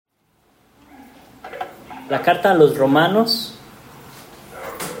la carta a los Romanos,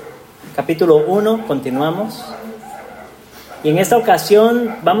 capítulo 1, continuamos. Y en esta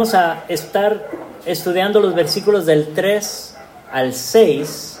ocasión vamos a estar estudiando los versículos del 3 al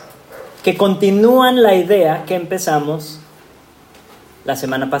 6, que continúan la idea que empezamos la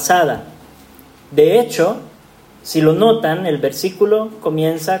semana pasada. De hecho, si lo notan, el versículo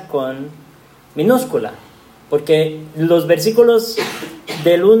comienza con minúscula, porque los versículos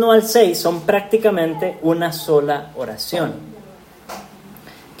del 1 al 6 son prácticamente una sola oración,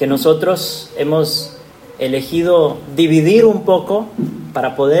 que nosotros hemos elegido dividir un poco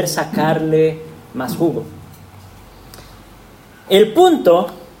para poder sacarle más jugo. El punto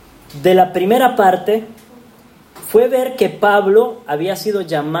de la primera parte fue ver que Pablo había sido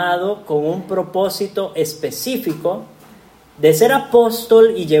llamado con un propósito específico de ser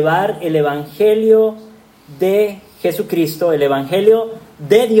apóstol y llevar el evangelio de Jesucristo, el evangelio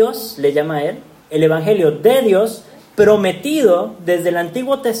de Dios, le llama él, el evangelio de Dios prometido desde el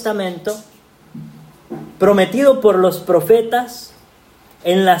Antiguo Testamento, prometido por los profetas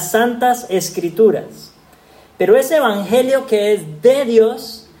en las Santas Escrituras. Pero ese evangelio que es de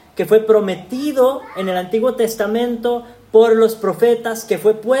Dios, que fue prometido en el Antiguo Testamento por los profetas, que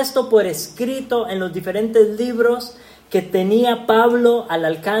fue puesto por escrito en los diferentes libros que tenía Pablo al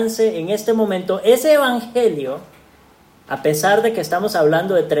alcance en este momento, ese evangelio, a pesar de que estamos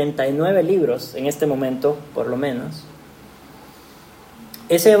hablando de 39 libros en este momento, por lo menos,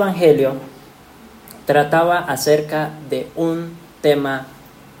 ese evangelio trataba acerca de un tema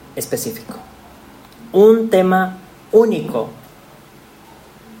específico, un tema único,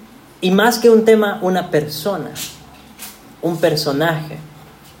 y más que un tema, una persona, un personaje.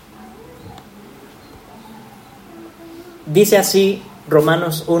 Dice así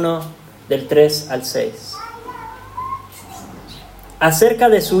Romanos 1, del 3 al 6. Acerca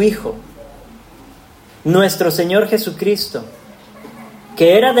de su Hijo, nuestro Señor Jesucristo,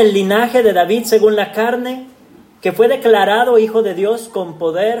 que era del linaje de David según la carne, que fue declarado Hijo de Dios con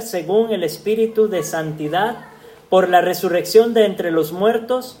poder según el Espíritu de santidad, por la resurrección de entre los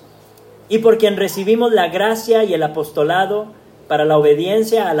muertos, y por quien recibimos la gracia y el apostolado para la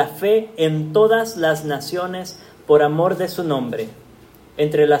obediencia a la fe en todas las naciones por amor de su nombre,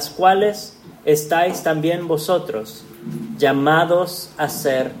 entre las cuales estáis también vosotros, llamados a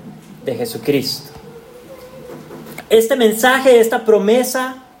ser de Jesucristo. Este mensaje, esta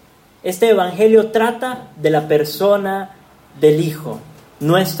promesa, este evangelio trata de la persona del Hijo,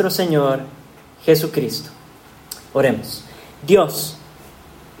 nuestro Señor Jesucristo. Oremos. Dios,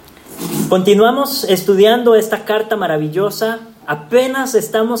 continuamos estudiando esta carta maravillosa. Apenas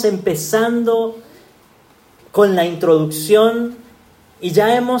estamos empezando con la introducción y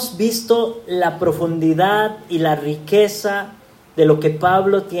ya hemos visto la profundidad y la riqueza de lo que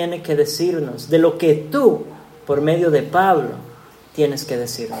Pablo tiene que decirnos, de lo que tú, por medio de Pablo, tienes que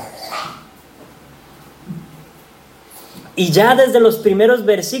decirnos. Y ya desde los primeros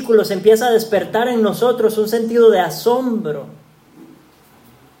versículos empieza a despertar en nosotros un sentido de asombro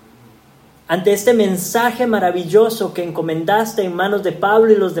ante este mensaje maravilloso que encomendaste en manos de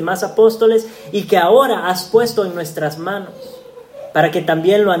Pablo y los demás apóstoles y que ahora has puesto en nuestras manos para que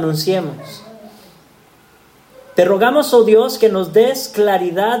también lo anunciemos. Te rogamos, oh Dios, que nos des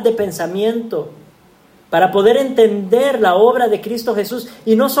claridad de pensamiento para poder entender la obra de Cristo Jesús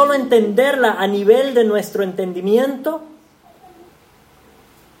y no solo entenderla a nivel de nuestro entendimiento,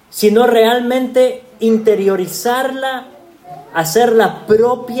 sino realmente interiorizarla, hacerla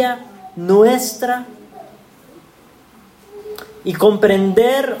propia, nuestra, y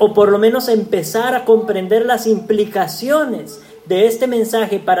comprender, o por lo menos empezar a comprender las implicaciones de este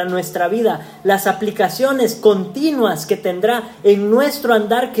mensaje para nuestra vida, las aplicaciones continuas que tendrá en nuestro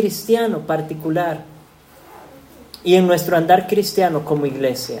andar cristiano particular y en nuestro andar cristiano como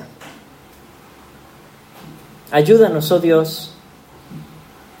iglesia. Ayúdanos, oh Dios,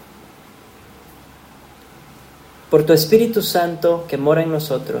 por tu Espíritu Santo que mora en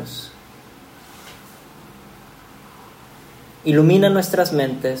nosotros. Ilumina nuestras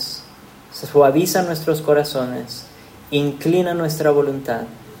mentes, suaviza nuestros corazones, inclina nuestra voluntad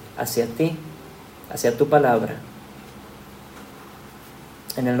hacia ti, hacia tu palabra.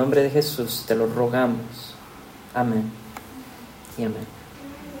 En el nombre de Jesús te lo rogamos. Amén y amén.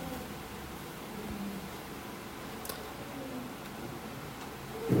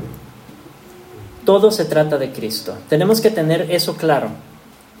 Todo se trata de Cristo. Tenemos que tener eso claro.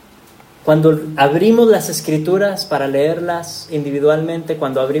 Cuando abrimos las Escrituras para leerlas individualmente,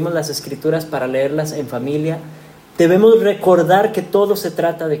 cuando abrimos las Escrituras para leerlas en familia, debemos recordar que todo se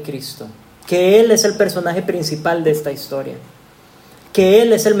trata de Cristo, que Él es el personaje principal de esta historia, que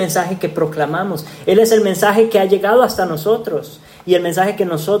Él es el mensaje que proclamamos. Él es el mensaje que ha llegado hasta nosotros y el mensaje que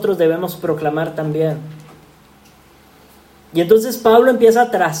nosotros debemos proclamar también. Y entonces Pablo empieza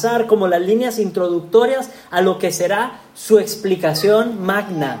a trazar como las líneas introductorias a lo que será su explicación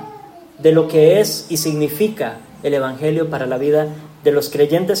magna de lo que es y significa el Evangelio para la vida de los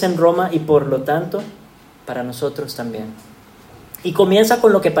creyentes en Roma y por lo tanto para nosotros también. Y comienza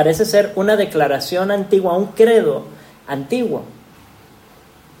con lo que parece ser una declaración antigua, un credo antiguo.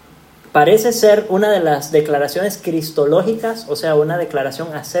 Parece ser una de las declaraciones cristológicas, o sea, una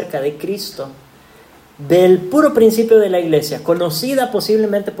declaración acerca de Cristo, del puro principio de la iglesia, conocida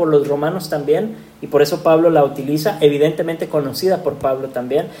posiblemente por los romanos también, y por eso Pablo la utiliza, evidentemente conocida por Pablo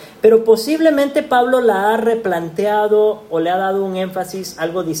también, pero posiblemente Pablo la ha replanteado o le ha dado un énfasis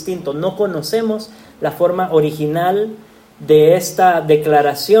algo distinto. No conocemos la forma original de esta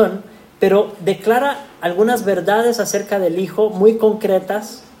declaración, pero declara algunas verdades acerca del Hijo muy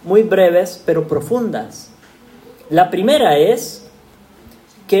concretas, muy breves, pero profundas. La primera es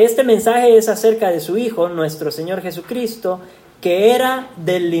que este mensaje es acerca de su Hijo, nuestro Señor Jesucristo, que era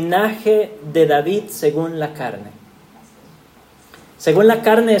del linaje de David según la carne. Según la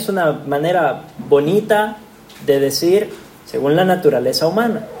carne es una manera bonita de decir según la naturaleza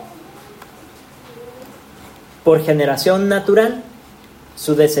humana. Por generación natural,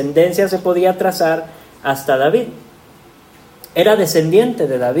 su descendencia se podía trazar hasta David. Era descendiente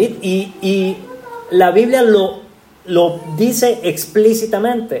de David y la Biblia lo dice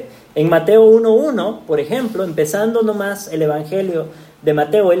explícitamente. En Mateo 1:1, por ejemplo, empezando nomás el Evangelio de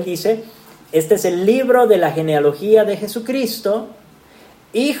Mateo, él dice: este es el libro de la genealogía de Jesucristo,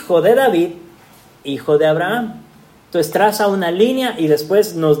 hijo de David, hijo de Abraham. Entonces traza una línea y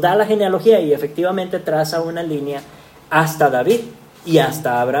después nos da la genealogía y efectivamente traza una línea hasta David y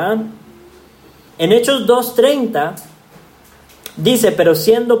hasta Abraham. En Hechos 2:30 dice: pero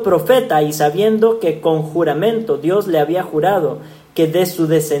siendo profeta y sabiendo que con juramento Dios le había jurado que de su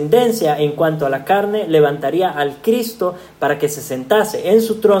descendencia en cuanto a la carne levantaría al Cristo para que se sentase en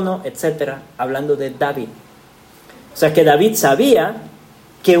su trono, etc., hablando de David. O sea que David sabía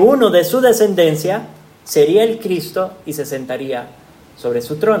que uno de su descendencia sería el Cristo y se sentaría sobre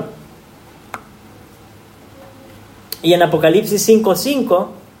su trono. Y en Apocalipsis 5:5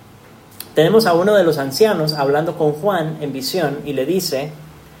 tenemos a uno de los ancianos hablando con Juan en visión y le dice: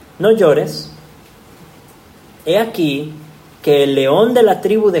 no llores, he aquí que el león de la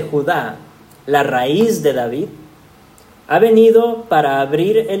tribu de Judá, la raíz de David, ha venido para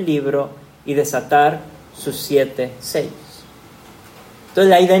abrir el libro y desatar sus 7 sellos. Entonces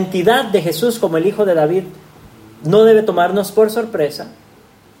la identidad de Jesús como el hijo de David no debe tomarnos por sorpresa.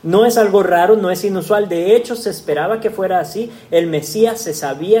 No es algo raro, no es inusual. De hecho, se esperaba que fuera así. El Mesías se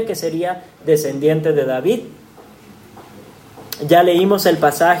sabía que sería descendiente de David. Ya leímos el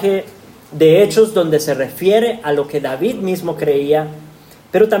pasaje de Hechos donde se refiere a lo que David mismo creía.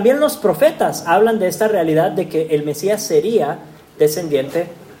 Pero también los profetas hablan de esta realidad de que el Mesías sería descendiente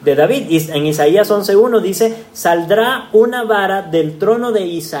de David. Y en Isaías 11:1 dice: saldrá una vara del trono de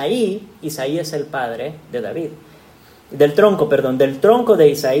Isaí. Isaí es el padre de David. Del tronco de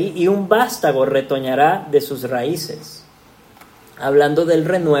Isaí, y un vástago retoñará de sus raíces. Hablando del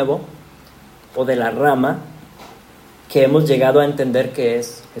renuevo o de la rama que hemos llegado a entender que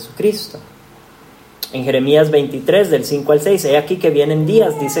es Jesucristo. En Jeremías 23, del 5 al 6, he aquí que vienen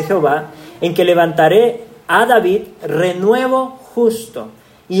días, dice Jehová, en que levantaré a David renuevo justo,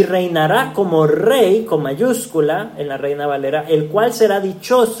 y reinará como rey, con mayúscula, en la Reina Valera, el cual será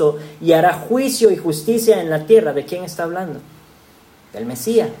dichoso y hará juicio y justicia en la tierra. ¿De quién está hablando? Del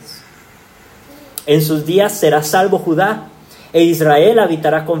Mesías. En sus días será salvo Judá, e Israel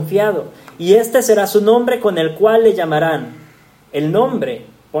habitará confiado, y este será su nombre con el cual le llamarán. El nombre,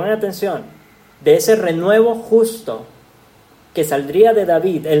 pongan atención, de ese renuevo justo que saldría de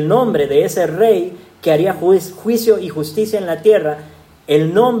David, el nombre de ese rey que haría juicio y justicia en la tierra,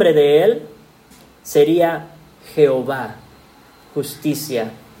 el nombre de él sería Jehová,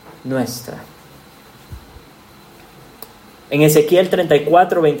 justicia nuestra. En Ezequiel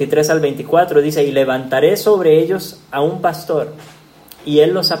 34, 23 al 24 dice: y levantaré sobre ellos a un pastor, y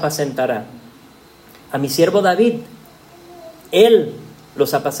él los apacentará. A mi siervo David, él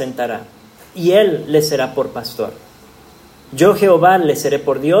los apacentará, y él les será por pastor. Yo Jehová les seré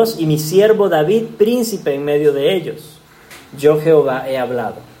por Dios, y mi siervo David príncipe en medio de ellos. Yo Jehová he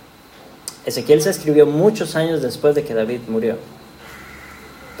hablado. Ezequiel se escribió muchos años después de que David murió.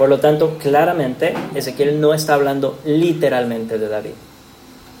 Por lo tanto, claramente, Ezequiel no está hablando literalmente de David.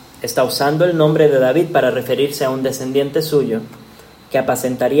 Está usando el nombre de David para referirse a un descendiente suyo que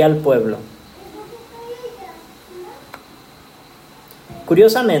apacentaría al pueblo.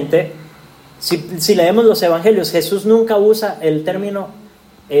 Curiosamente, si leemos los evangelios, Jesús nunca usa el término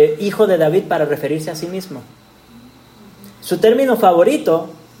hijo de David para referirse a sí mismo. Su término favorito,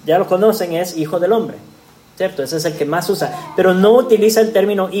 ya lo conocen, es hijo del hombre, ¿cierto? Ese es el que más usa, pero no utiliza el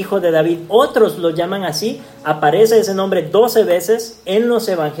término hijo de David. Otros lo llaman así, aparece ese nombre 12 veces en los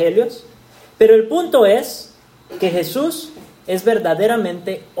evangelios, pero el punto es que Jesús es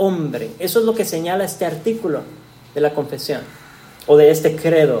verdaderamente hombre. Eso es lo que señala este artículo de la confesión, o de este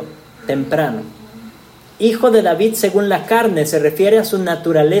credo temprano. Hijo de David según la carne se refiere a su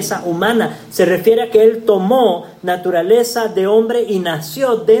naturaleza humana, se refiere a que él tomó naturaleza de hombre y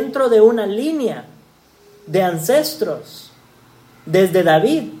nació dentro de una línea de ancestros, desde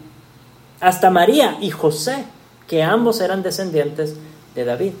David hasta María y José, que ambos eran descendientes de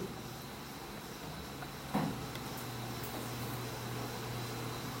David.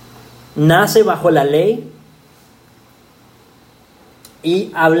 Nace bajo la ley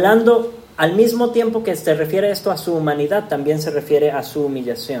y hablando al mismo tiempo que se refiere esto a su humanidad, también se refiere a su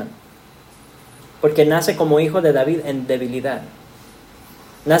humillación, porque nace como hijo de David en debilidad.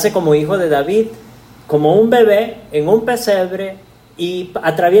 Nace como hijo de David, como un bebé en un pesebre, y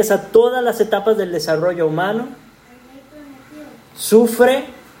atraviesa todas las etapas del desarrollo humano, sufre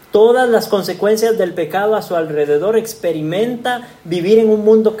todas las consecuencias del pecado a su alrededor, experimenta vivir en un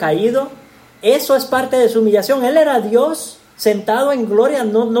mundo caído. Eso es parte de su humillación. Él era Dios sentado en gloria,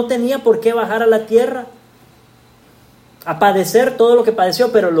 no tenía por qué bajar a la tierra a padecer todo lo que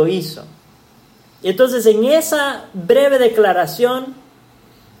padeció, pero lo hizo. Y entonces en esa breve declaración,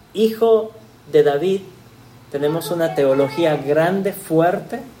 hijo de David, tenemos una teología grande,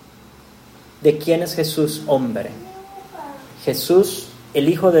 fuerte, de quién es Jesús hombre. Jesús, el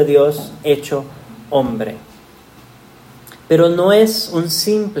Hijo de Dios hecho hombre. Pero no es un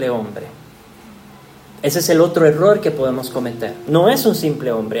simple hombre. Ese es el otro error que podemos cometer. No es un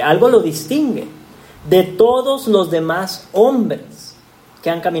simple hombre. Algo lo distingue de todos los demás hombres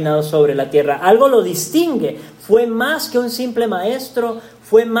que han caminado sobre la tierra. Algo lo distingue. Fue más que un simple maestro.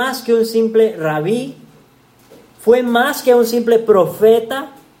 Fue más que un simple rabí. Fue más que un simple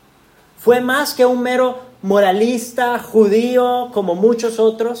profeta. Fue más que un mero moralista judío como muchos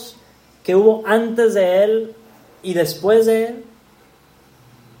otros que hubo antes de él y después de él.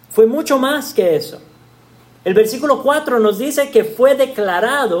 Fue mucho más que eso. El versículo 4 nos dice que fue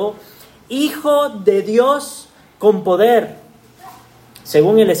declarado Hijo de Dios con poder,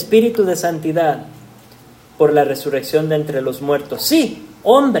 según el Espíritu de Santidad, por la resurrección de entre los muertos. Sí,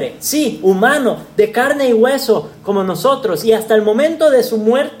 hombre, sí, humano, de carne y hueso, como nosotros. Y hasta el momento de su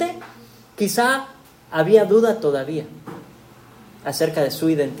muerte, quizá había duda todavía acerca de su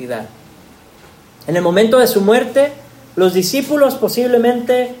identidad. En el momento de su muerte, los discípulos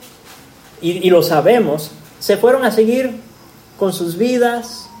posiblemente, y lo sabemos, se fueron a seguir con sus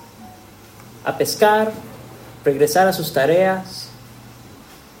vidas, a pescar, regresar a sus tareas.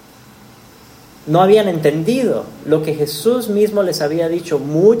 No habían entendido lo que Jesús mismo les había dicho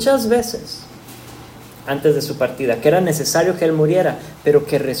muchas veces antes de su partida, que era necesario que Él muriera, pero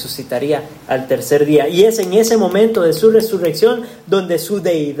que resucitaría al tercer día. Y es en ese momento de su resurrección donde su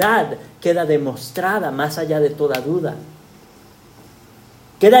deidad queda demostrada más allá de toda duda.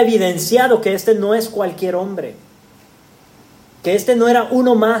 Queda evidenciado que este no es cualquier hombre, que este no era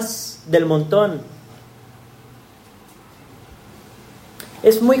uno más del montón.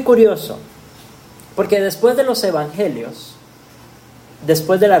 Es muy curioso, porque después de los evangelios,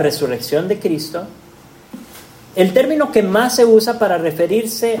 después de la resurrección de Cristo, el término que más se usa para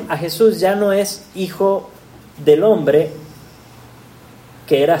referirse a Jesús ya no es hijo del hombre,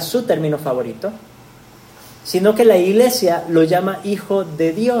 que era su término favorito, sino que la iglesia lo llama Hijo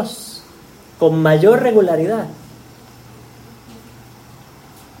de Dios con mayor regularidad.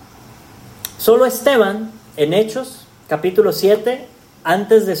 Solo Esteban, en Hechos, capítulo 7,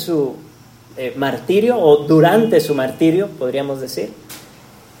 antes de su martirio, o durante su martirio, podríamos decir,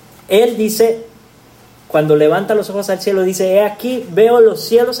 él dice, cuando levanta los ojos al cielo, dice: he aquí, veo los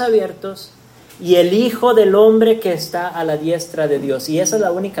cielos abiertos y el Hijo del Hombre que está a la diestra de Dios. Y esa es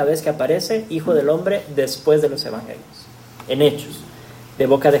la única vez que aparece Hijo del Hombre después de los evangelios, en Hechos, de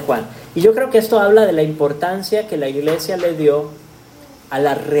boca de Juan. Y yo creo que esto habla de la importancia que la iglesia le dio a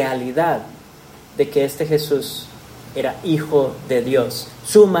la realidad de que este Jesús era Hijo de Dios.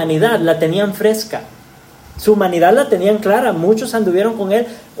 Su humanidad la tenían fresca, su humanidad la tenían clara. Muchos anduvieron con Él,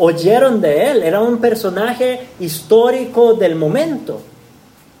 oyeron de Él, era un personaje histórico del momento.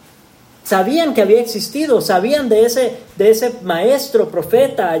 Sabían que había existido, sabían de ese maestro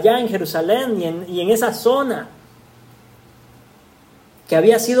profeta allá en Jerusalén y en esa zona, que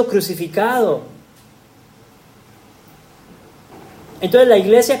había sido crucificado. Entonces la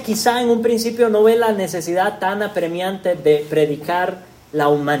iglesia quizá en un principio no ve la necesidad tan apremiante de predicar la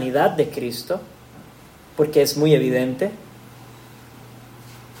humanidad de Cristo, porque es muy evidente,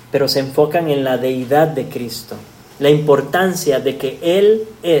 pero se enfocan en la deidad de Cristo, la importancia de que Él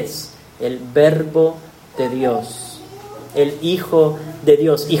es el Verbo de Dios, el Hijo de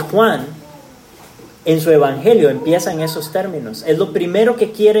Dios. Y Juan, en su evangelio, empieza en esos términos. Es lo primero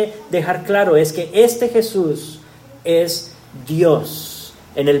que quiere dejar claro, es que este Jesús es Dios.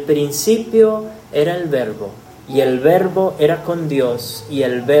 En el principio era el Verbo, y el Verbo era con Dios, y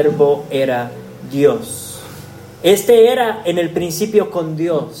el Verbo era Dios. Este era en el principio con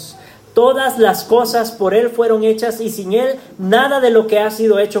Dios. Todas las cosas por Él fueron hechas, y sin Él nada de lo que ha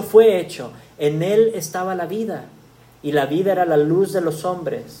sido hecho fue hecho. En Él estaba la vida, y la vida era la luz de los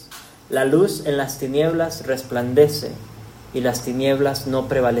hombres. La luz en las tinieblas resplandece, y las tinieblas no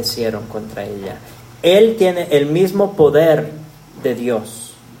prevalecieron contra ella. Él tiene el mismo poder de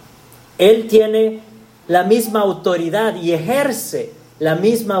Dios. Él tiene la misma autoridad y ejerce la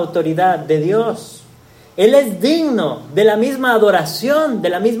misma autoridad de Dios. Él es digno de la misma adoración, de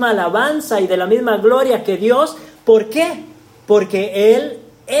la misma alabanza y de la misma gloria que Dios. ¿Por qué? Porque Él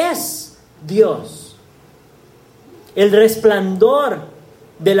es Dios. El resplandor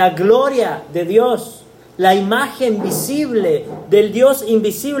de la gloria de Dios, la imagen visible del Dios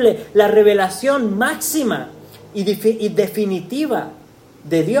invisible, la revelación máxima y definitiva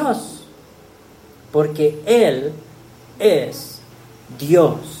de Dios, porque Él es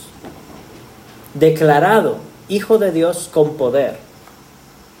Dios, declarado Hijo de Dios con poder.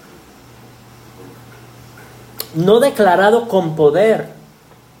 No declarado con poder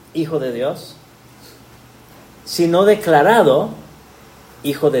Hijo de Dios, sino declarado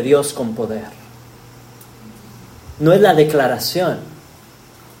Hijo de Dios con poder. No es la declaración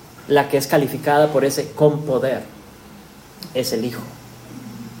la que es calificada por ese con poder, es el Hijo.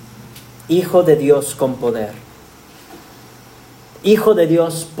 Hijo de Dios con poder. Hijo de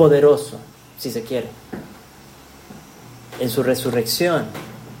Dios poderoso, si se quiere. En su resurrección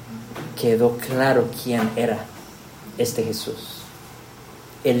quedó claro quién era este Jesús.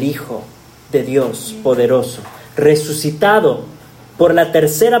 El Hijo de Dios poderoso, resucitado por la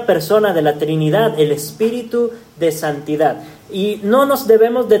tercera persona de la Trinidad, el Espíritu de Santidad. Y no nos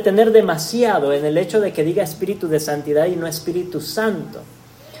debemos detener demasiado en el hecho de que diga Espíritu de Santidad y no Espíritu Santo,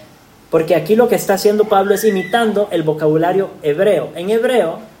 porque aquí lo que está haciendo Pablo es imitando el vocabulario hebreo. En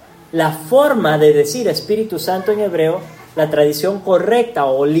hebreo, la forma de decir Espíritu Santo en hebreo, la tradición correcta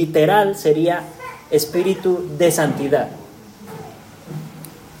o literal sería Espíritu de Santidad.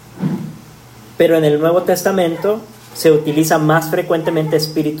 Pero en el Nuevo Testamento se utiliza más frecuentemente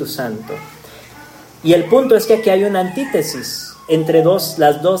Espíritu Santo. Y el punto es que aquí hay una antítesis entre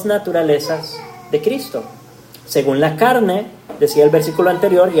las dos naturalezas de Cristo. Según la carne, decía el versículo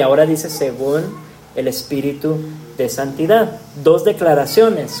anterior, y ahora dice según el Espíritu de Santidad. Dos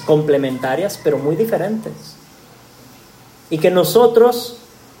declaraciones complementarias, pero muy diferentes. Y que nosotros,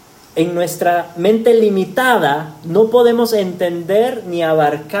 en nuestra mente limitada, no podemos entender ni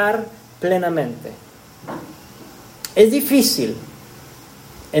abarcar plenamente. Es difícil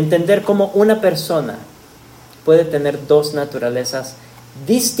entender cómo una persona puede tener dos naturalezas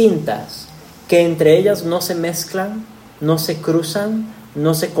distintas, que entre ellas no se mezclan, no se cruzan,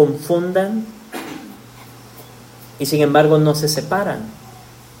 no se confundan y sin embargo no se separan.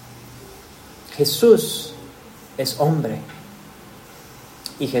 Jesús es hombre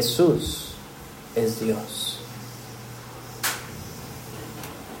y Jesús es Dios.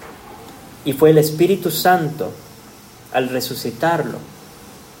 Y fue el Espíritu Santo, al resucitarlo,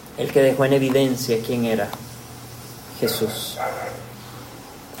 el que dejó en evidencia quién era Jesús.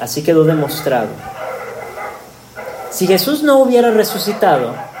 Así quedó demostrado. Si Jesús no hubiera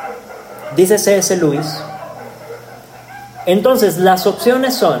resucitado, dice C.S. Lewis, entonces las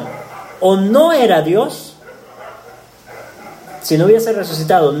opciones son, o no era Dios, si no hubiese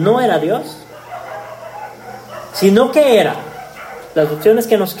resucitado, no era Dios, sino que era, las opciones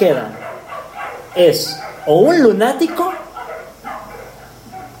que nos quedan, es o un lunático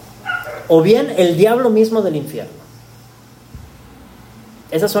o bien el diablo mismo del infierno.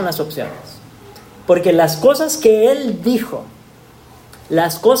 Esas son las opciones. Porque las cosas que Él dijo,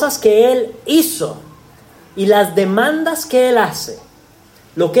 las cosas que Él hizo y las demandas que Él hace,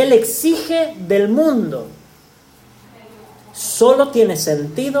 lo que Él exige del mundo, solo tiene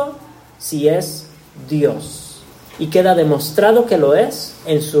sentido si es Dios. Y queda demostrado que lo es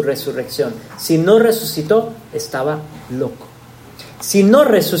en su resurrección. Si no resucitó, estaba loco. Si no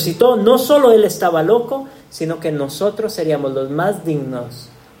resucitó, no solo Él estaba loco, sino que nosotros seríamos los más dignos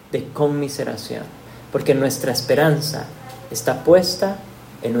de conmiseración. Porque nuestra esperanza está puesta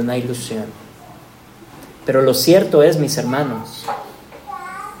en una ilusión. Pero lo cierto es, mis hermanos,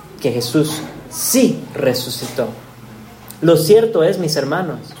 que Jesús sí resucitó. Lo cierto es, mis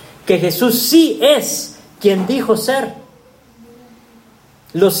hermanos, que Jesús sí es quien dijo ser.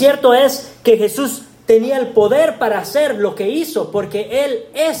 Lo cierto es que Jesús tenía el poder para hacer lo que hizo, porque Él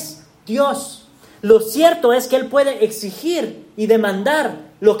es Dios. Lo cierto es que Él puede exigir y demandar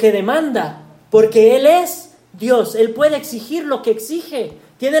lo que demanda, porque Él es Dios. Él puede exigir lo que exige.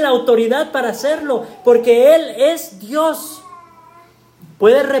 Tiene la autoridad para hacerlo, porque Él es Dios.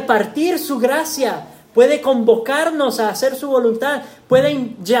 Puede repartir su gracia, puede convocarnos a hacer su voluntad,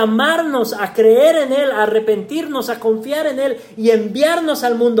 puede llamarnos a creer en Él, a arrepentirnos, a confiar en Él y enviarnos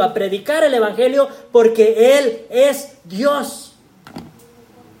al mundo a predicar el Evangelio, porque Él es Dios.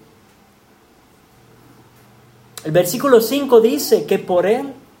 El versículo 5 dice que por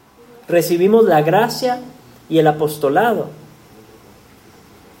Él recibimos la gracia y el apostolado.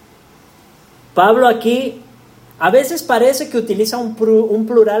 Pablo aquí a veces parece que utiliza un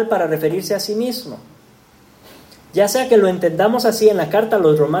plural para referirse a sí mismo. Ya sea que lo entendamos así en la carta a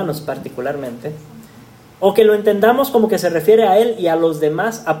los romanos particularmente, o que lo entendamos como que se refiere a él y a los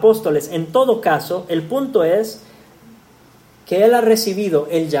demás apóstoles. En todo caso, el punto es que él ha recibido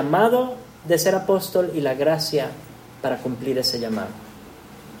el llamado de ser apóstol y la gracia para cumplir ese llamado.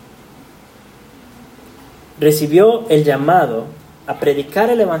 Recibió el llamado a predicar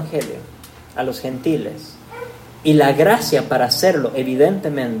el Evangelio a los gentiles y la gracia para hacerlo,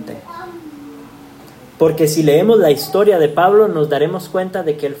 evidentemente. Porque si leemos la historia de Pablo, nos daremos cuenta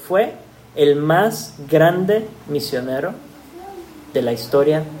de que él fue el más grande misionero de la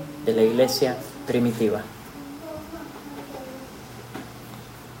historia de la iglesia primitiva.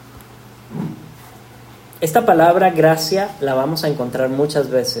 Esta palabra gracia la vamos a encontrar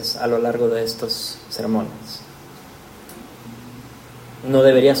muchas veces a lo largo de estos sermones. No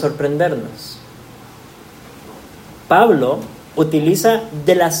debería sorprendernos. Pablo utiliza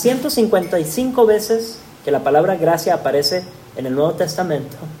de las 155 veces que la palabra gracia aparece en el Nuevo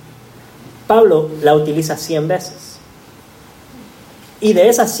Testamento, Pablo la utiliza 100 veces. Y de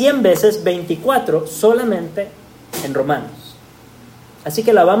esas 100 veces, 24 solamente en Romanos. Así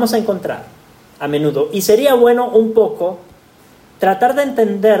que la vamos a encontrar a menudo. Y sería bueno un poco tratar de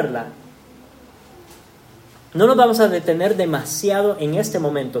entenderla. No nos vamos a detener demasiado en este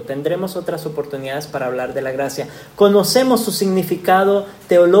momento. Tendremos otras oportunidades para hablar de la gracia. Conocemos su significado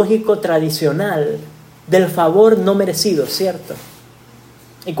teológico tradicional del favor no merecido, ¿cierto?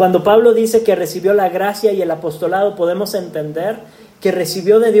 Y cuando Pablo dice que recibió la gracia y el apostolado, podemos entender que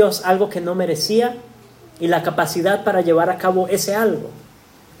recibió de Dios algo que no merecía y la capacidad para llevar a cabo ese algo,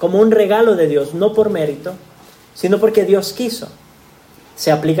 como un regalo de Dios, no por mérito, sino porque Dios quiso.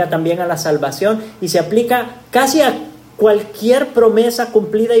 Se aplica también a la salvación y se aplica casi a cualquier promesa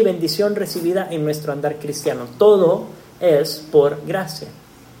cumplida y bendición recibida en nuestro andar cristiano. Todo es por gracia.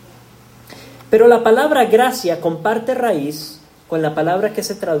 Pero la palabra gracia comparte raíz con la palabra que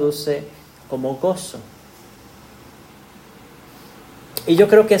se traduce como gozo. Y yo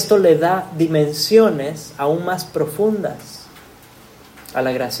creo que esto le da dimensiones aún más profundas a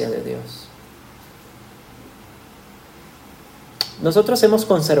la gracia de Dios. Nosotros hemos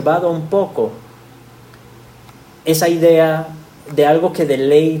conservado un poco esa idea de algo que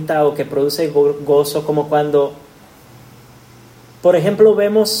deleita o que produce gozo, como cuando, por ejemplo,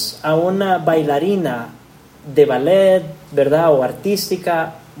 vemos a una bailarina de ballet, ¿verdad? O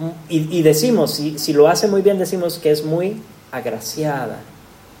artística, y decimos, si lo hace muy bien, decimos que es muy agraciada,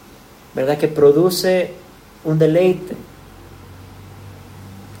 ¿verdad? Que produce un deleite.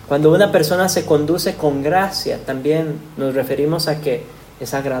 Cuando una persona se conduce con gracia, también nos referimos a que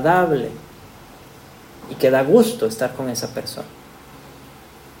es agradable y que da gusto estar con esa persona.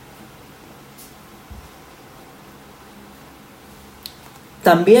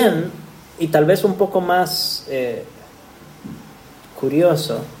 También, y tal vez un poco más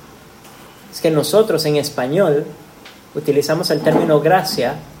curioso, es que nosotros en español utilizamos el término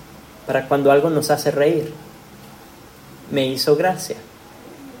gracia para cuando algo nos hace reír. Me hizo gracia,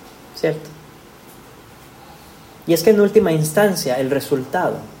 ¿cierto? Y es que en última instancia el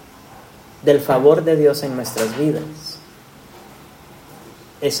resultado del favor de Dios en nuestras vidas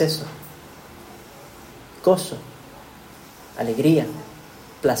es eso: gozo, alegría,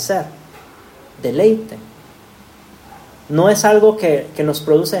 placer, deleite. No es algo que nos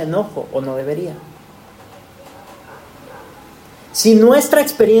produce enojo, o no debería. Si nuestra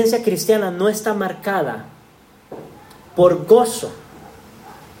experiencia cristiana no está marcada por gozo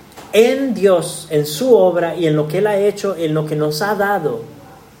en Dios, en su obra y en lo que Él ha hecho, en lo que nos ha dado,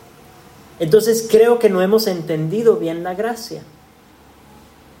 Entonces creo que no hemos entendido bien la gracia.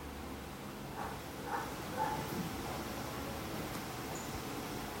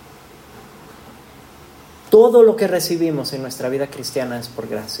 Todo lo que recibimos en nuestra vida cristiana es por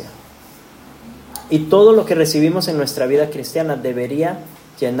gracia. Y todo lo que recibimos en nuestra vida cristiana debería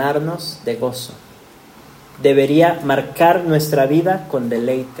llenarnos de gozo. Debería marcar nuestra vida con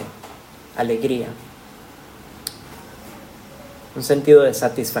deleite, alegría. Un sentido de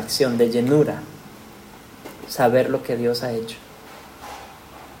satisfacción, de llenura. Saber lo que Dios ha hecho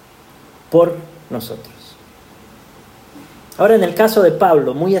por nosotros. Ahora, en el caso de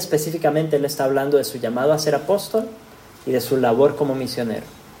Pablo, muy específicamente, él está hablando de su llamado a ser apóstol y de su labor como misionero.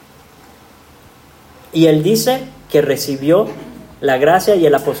 Y él dice que recibió la gracia y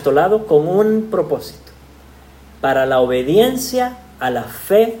el apostolado con un propósito: para la obediencia a la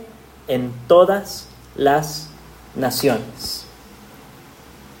fe en todas las naciones.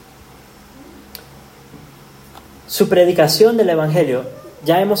 Su predicación del Evangelio,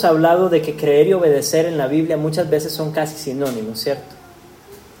 ya hemos hablado de que creer y obedecer en la Biblia muchas veces son casi sinónimos, ¿cierto?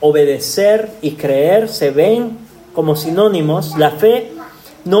 Obedecer y creer se ven como sinónimos. La fe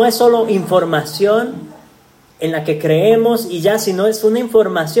no es solo información en la que creemos y ya, sino es una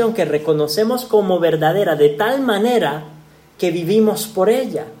información que reconocemos como verdadera de tal manera que vivimos por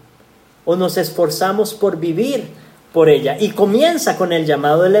ella o nos esforzamos por vivir por ella. Y comienza con el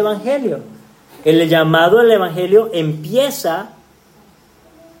llamado del Evangelio. El llamado del Evangelio empieza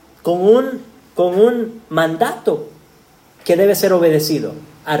con un mandato que debe ser obedecido: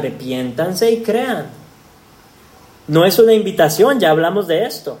 arrepiéntanse y crean. No es una invitación, ya hablamos de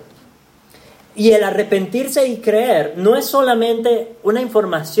esto. Y el arrepentirse y creer no es solamente una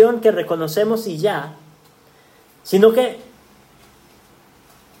información que reconocemos y ya, sino que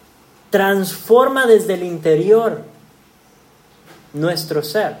transforma desde el interior nuestro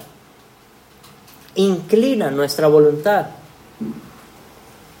ser, inclina nuestra voluntad.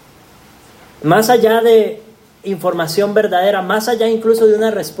 Más allá de información verdadera, más allá incluso de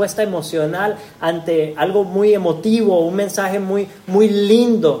una respuesta emocional ante algo muy emotivo, un mensaje muy, muy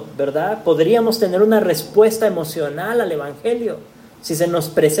lindo, ¿verdad? Podríamos tener una respuesta emocional al Evangelio si se nos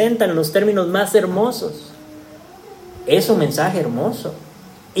presenta en los términos más hermosos. Es un mensaje hermoso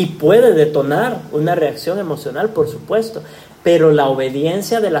y puede detonar una reacción emocional, por supuesto, pero la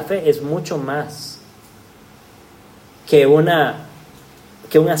obediencia de la fe es mucho más que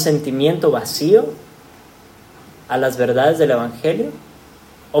un asentimiento vacío a las verdades del Evangelio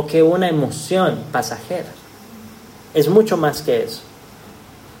o que una emoción pasajera. Es mucho más que eso.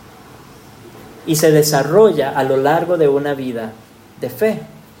 Y se desarrolla a lo largo de una vida de fe.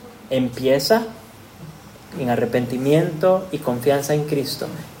 Empieza en arrepentimiento y confianza en Cristo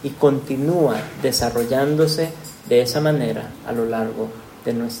y continúa desarrollándose de esa manera a lo largo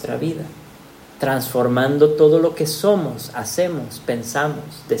de nuestra vida, transformando todo lo que somos, hacemos, pensamos,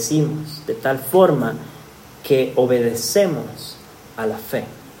 decimos, de tal forma que obedecemos a la fe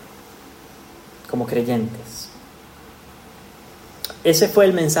como creyentes. Ese fue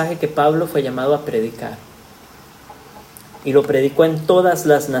el mensaje que Pablo fue llamado a predicar, y lo predicó en todas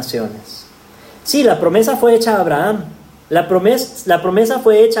las naciones. Sí, la promesa fue hecha a Abraham, la promesa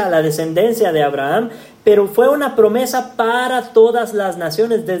fue hecha a la descendencia de Abraham, pero fue una promesa para todas las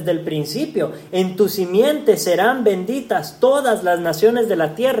naciones desde el principio. En tu simiente serán benditas todas las naciones de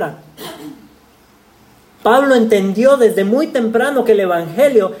la tierra. Pablo entendió desde muy temprano que el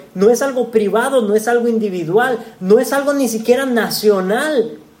Evangelio no es algo privado, no es algo individual, no es algo ni siquiera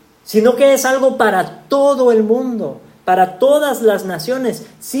nacional, sino que es algo para todo el mundo, para todas las naciones,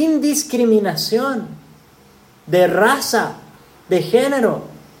 sin discriminación de raza, de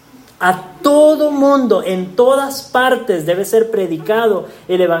género. A todo mundo, en todas partes, debe ser predicado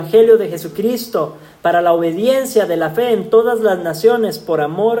el Evangelio de Jesucristo para la obediencia de la fe en todas las naciones por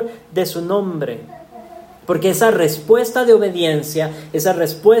amor de su nombre. Porque esa respuesta de obediencia, esa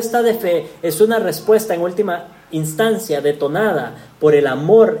respuesta de fe, es una respuesta en última instancia detonada por el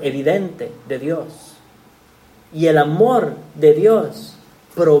amor evidente de Dios. Y el amor de Dios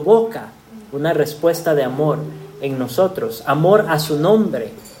provoca una respuesta de amor en nosotros, amor a su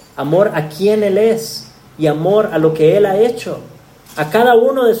nombre, amor a quien Él es y amor a lo que Él ha hecho, a cada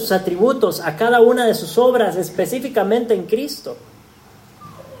uno de sus atributos, a cada una de sus obras, específicamente en Cristo.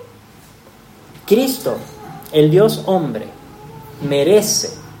 Cristo, el Dios hombre,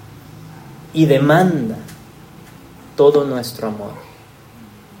 merece y demanda todo nuestro amor.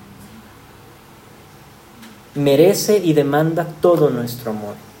 Merece y demanda todo nuestro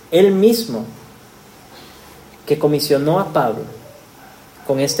amor. Él mismo, que comisionó a Pablo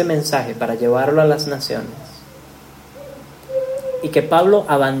con este mensaje para llevarlo a las naciones, y que Pablo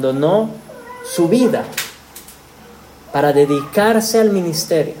abandonó su vida para dedicarse al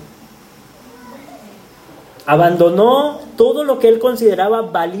ministerio. Abandonó todo lo que él consideraba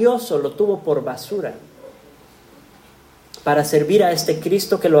valioso, lo tuvo por basura, para servir a este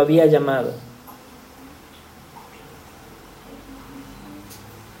Cristo que lo había llamado.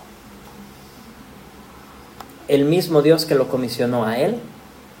 El mismo Dios que lo comisionó a él,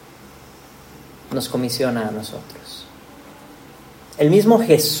 nos comisiona a nosotros. El mismo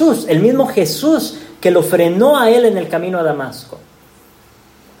Jesús que lo frenó a él en el camino a Damasco,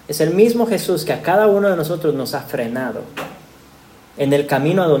 es el mismo Jesús que a cada uno de nosotros nos ha frenado en el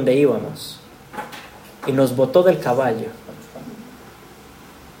camino a donde íbamos y nos botó del caballo.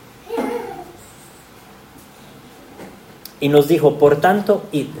 Y nos dijo: por tanto,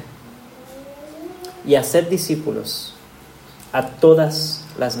 id y haced discípulos a todas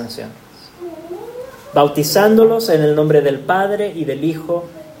las naciones, bautizándolos en el nombre del Padre y del Hijo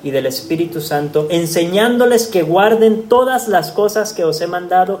y del Espíritu Santo, enseñándoles que guarden todas las cosas que os he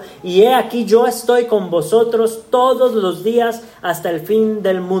mandado, y he aquí yo estoy con vosotros todos los días hasta el fin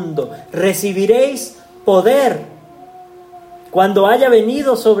del mundo. Recibiréis poder cuando haya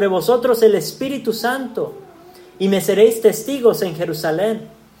venido sobre vosotros el Espíritu Santo, y me seréis testigos en Jerusalén,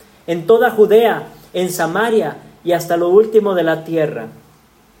 en toda Judea, en Samaria y hasta lo último de la tierra.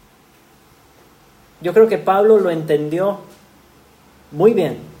 Yo creo que Pablo lo entendió muy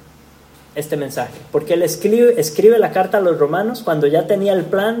bien, este mensaje, porque él escribe la carta a los romanos cuando ya tenía el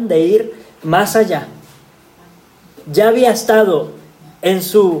plan de ir más allá. Ya había estado en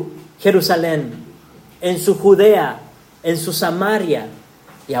su Jerusalén, en su Judea, en su Samaria,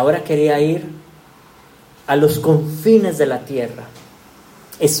 y ahora quería ir a los confines de la tierra,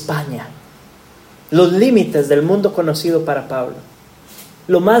 España, los límites del mundo conocido para Pablo,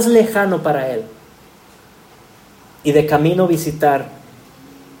 lo más lejano para él, y de camino visitar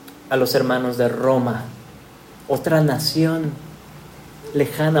a los hermanos de Roma, otra nación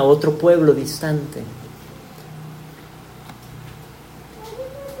lejana, otro pueblo distante.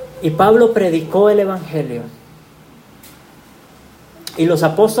 Y Pablo predicó el Evangelio, y los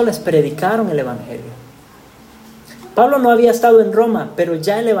apóstoles predicaron el Evangelio. Pablo no había estado en Roma, pero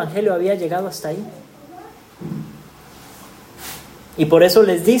ya el Evangelio había llegado hasta ahí. Y por eso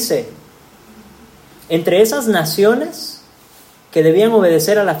les dice: entre esas naciones que debían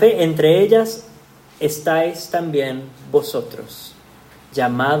obedecer a la fe, entre ellas estáis también vosotros,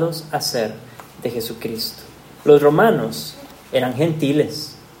 llamados a ser de Jesucristo. Los romanos eran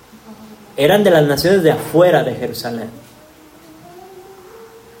gentiles, eran de las naciones de afuera de Jerusalén.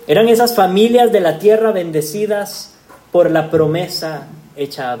 Eran esas familias de la tierra bendecidas por la promesa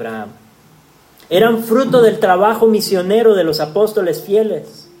hecha a Abraham. Eran fruto del trabajo misionero de los apóstoles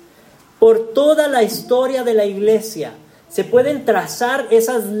fieles. Por toda la historia de la iglesia se pueden trazar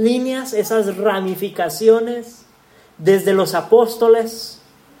esas líneas, esas ramificaciones desde los apóstoles,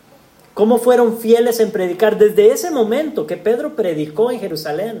 cómo fueron fieles en predicar desde ese momento que Pedro predicó en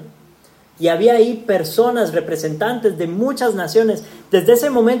Jerusalén. Y había ahí personas, representantes de muchas naciones. Desde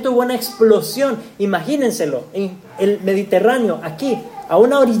ese momento hubo una explosión. Imagínenselo, en el Mediterráneo, aquí, a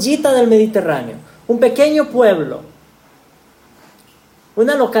una orillita del Mediterráneo, un pequeño pueblo,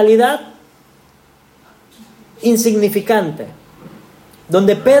 una localidad insignificante,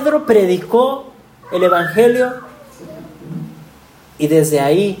 donde Pedro predicó el Evangelio, y desde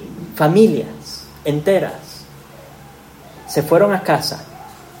ahí familias enteras se fueron a casa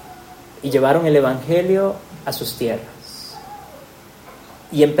y llevaron el Evangelio a sus tierras,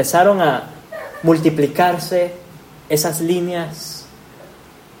 y empezaron a multiplicarse esas líneas,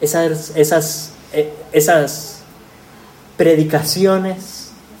 esas predicaciones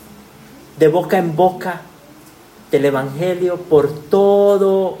de boca en boca del Evangelio por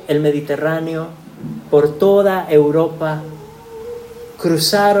todo el Mediterráneo, por toda Europa.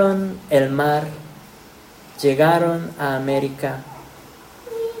 Cruzaron el mar, llegaron a América,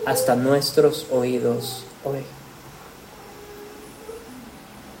 hasta nuestros oídos hoy.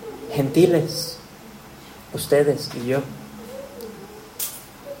 Gentiles, ustedes y yo,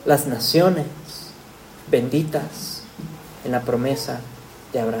 las naciones benditas en la promesa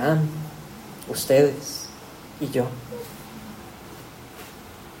de Abraham, ustedes y yo.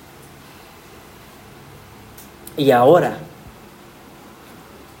 Y ahora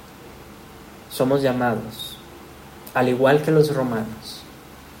somos llamados, al igual que los romanos,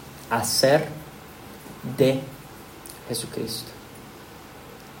 a ser de Jesucristo.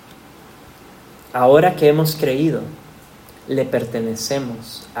 Ahora que hemos creído, le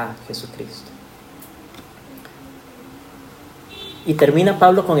pertenecemos a Jesucristo. Y termina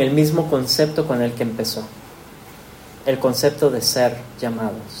Pablo con el mismo concepto con el que empezó, el concepto de ser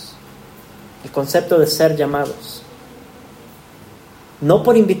llamados. el concepto de ser llamados. No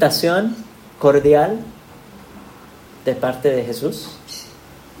por invitación cordial de parte de Jesús.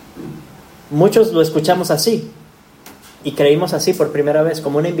 Muchos lo escuchamos así y creímos así por primera vez,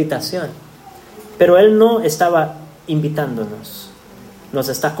 como una invitación. Pero Él no estaba invitándonos, nos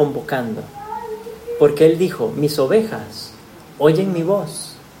está convocando. Porque Él dijo, mis ovejas oyen mi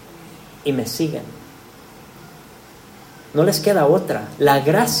voz y me siguen. No les queda otra. La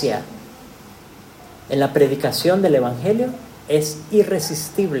gracia en la predicación del Evangelio es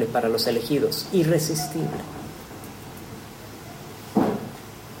irresistible para los elegidos, irresistible.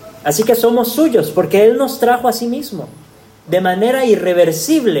 Así que somos suyos porque Él nos trajo a sí mismo, de manera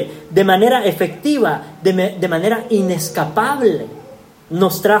irreversible, de manera efectiva, de manera inescapable.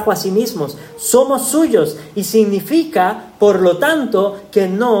 Nos trajo a sí mismos. Somos suyos y significa, por lo tanto, que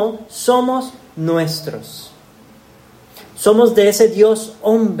no somos nuestros. Somos de ese Dios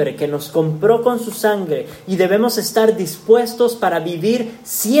hombre que nos compró con su sangre y debemos estar dispuestos para vivir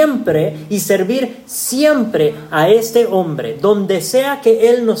siempre y servir siempre a este hombre, donde sea que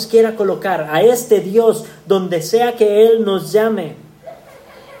Él nos quiera colocar, a este Dios, donde sea que Él nos llame,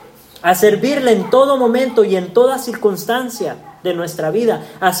 a servirle en todo momento y en toda circunstancia de nuestra vida,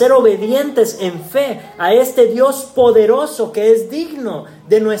 a ser obedientes en fe a este Dios poderoso que es digno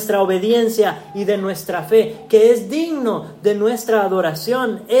de nuestra obediencia y de nuestra fe, que es digno de nuestra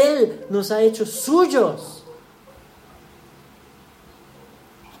adoración. Él nos ha hecho suyos.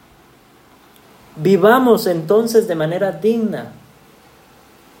 Vivamos entonces de manera digna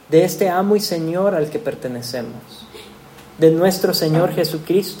de este amo y Señor al que pertenecemos, de nuestro Señor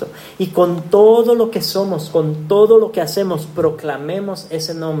Jesucristo, y con todo lo que somos, con todo lo que hacemos, proclamemos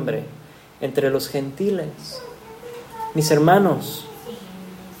ese nombre entre los gentiles. Mis hermanos,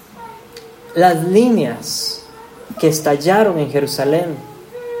 las líneas que estallaron en Jerusalén,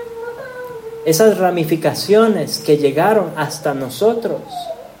 esas ramificaciones que llegaron hasta nosotros,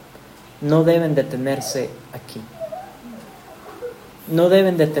 no deben detenerse aquí. No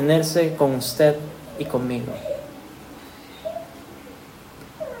deben detenerse con usted y conmigo.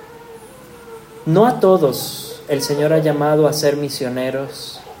 No a todos el Señor ha llamado a ser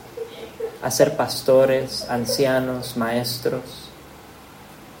misioneros, a ser pastores, ancianos, maestros,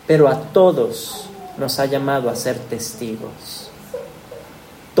 pero a todos nos ha llamado a ser testigos.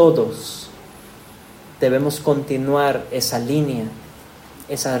 Todos debemos continuar esa línea,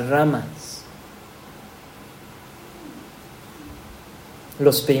 esas ramas.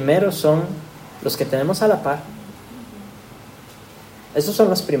 Los primeros son los que tenemos a la par. Esos son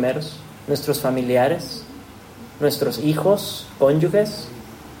los primeros. Nuestros familiares, nuestros hijos, cónyuges,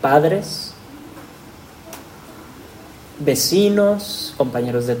 padres, vecinos,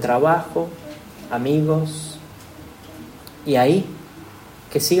 compañeros de trabajo, amigos. Y ahí,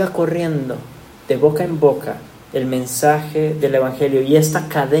 que siga corriendo de boca en boca el mensaje del Evangelio y esta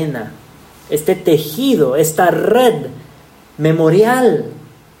cadena, este tejido, esta red memorial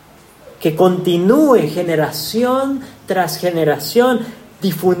que continúe generación tras generación,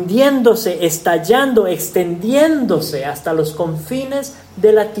 difundiéndose, estallando, extendiéndose hasta los confines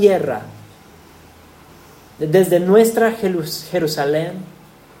de la tierra. Desde nuestra Jerusalén,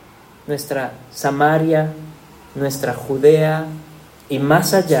 nuestra Samaria, nuestra Judea y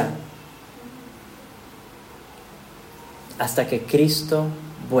más allá, hasta que Cristo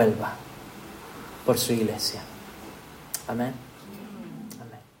vuelva por su iglesia. Amén.